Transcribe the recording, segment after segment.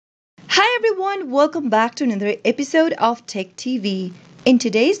everyone, welcome back to another episode of Tech TV. In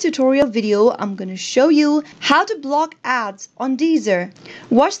today's tutorial video, I'm going to show you how to block ads on Deezer.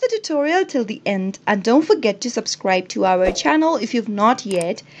 Watch the tutorial till the end and don't forget to subscribe to our channel if you've not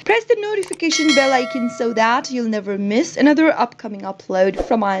yet. Press the notification bell icon so that you'll never miss another upcoming upload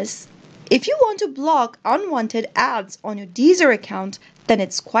from us. If you want to block unwanted ads on your Deezer account, then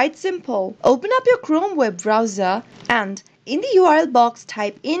it's quite simple. Open up your Chrome web browser and in the URL box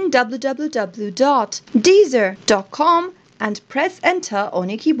type in www.deezer.com and press enter on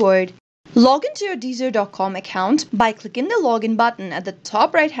your keyboard. Log into your Deezer.com account by clicking the login button at the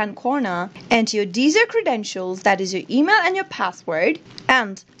top right hand corner. Enter your Deezer credentials, that is your email and your password,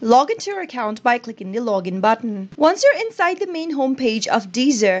 and log into your account by clicking the login button. Once you're inside the main homepage of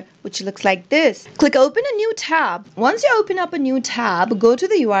Deezer, which looks like this, click open a new tab. Once you open up a new tab, go to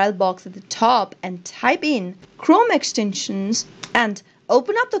the URL box at the top and type in Chrome extensions and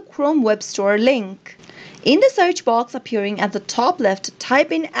open up the Chrome Web Store link. In the search box appearing at the top left,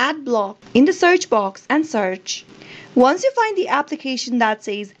 type in AdBlock in the search box and search. Once you find the application that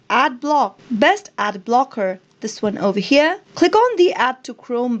says AdBlock, Best Ad Blocker, this one over here, click on the Add to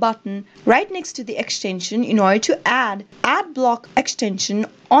Chrome button right next to the extension in order to add AdBlock extension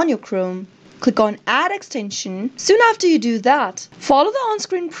on your Chrome. Click on Add Extension. Soon after you do that, follow the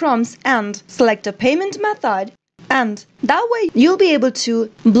on-screen prompts and select a payment method. And that way you'll be able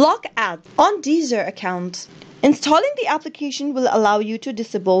to block ads on Deezer account. Installing the application will allow you to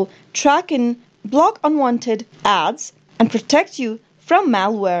disable, track and block unwanted ads and protect you from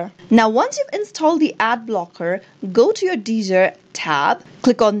malware. Now once you've installed the ad blocker, go to your Deezer tab,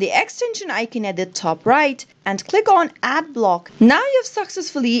 click on the extension icon at the top right and click on Ad Block. Now you've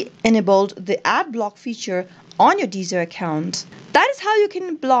successfully enabled the ad block feature on your Deezer account. That is how you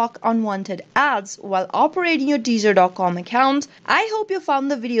can block unwanted ads while operating your Deezer.com account. I hope you found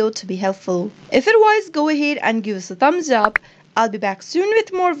the video to be helpful. If it was, go ahead and give us a thumbs up. I'll be back soon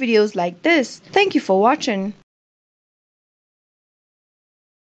with more videos like this. Thank you for watching.